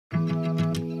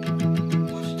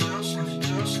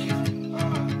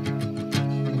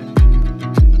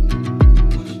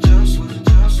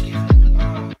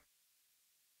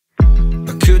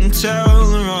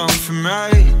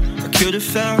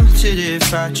felt it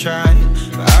if I tried,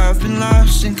 but I've been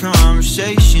lost in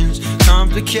conversations,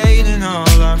 complicating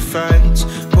all our fights.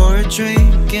 Pour a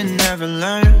drink and never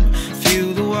learn,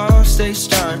 feel the walls, they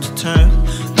start to turn.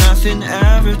 Nothing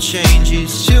ever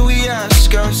changes till we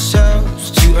ask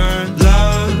ourselves to earn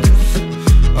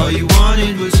love. All you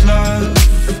wanted was love,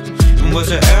 and was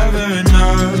it ever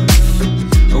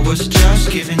enough? Or was it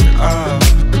just giving up?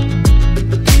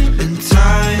 In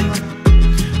time,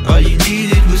 all you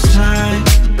needed was time.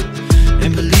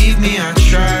 And believe me, I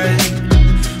tried.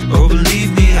 Oh,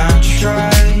 believe me, I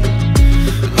tried.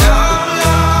 I'm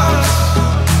lost.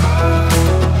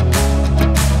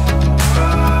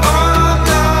 I'm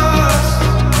lost.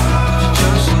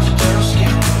 Just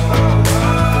give me up.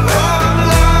 I'm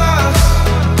lost.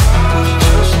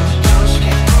 Just give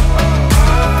me up.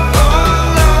 I'm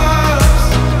lost.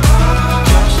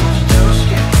 Just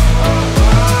give me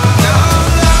up.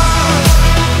 I'm lost.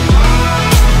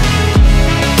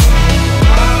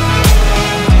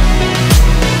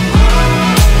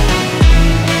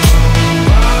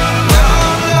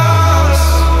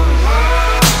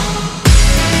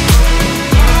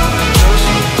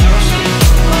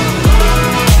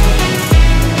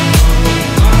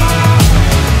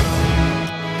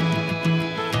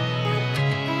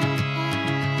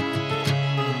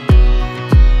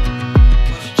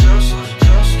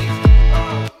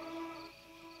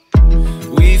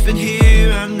 We've been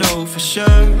here, I know for sure.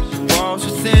 The walls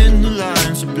within, the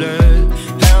lines are blurred.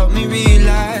 Help me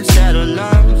realize that our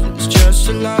love is just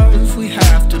a love we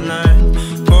have to learn.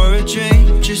 Pour a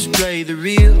drink, just play the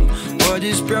real. What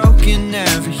is broken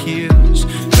never heals.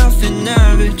 Nothing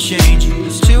ever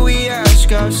changes till we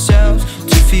ask ourselves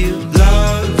to feel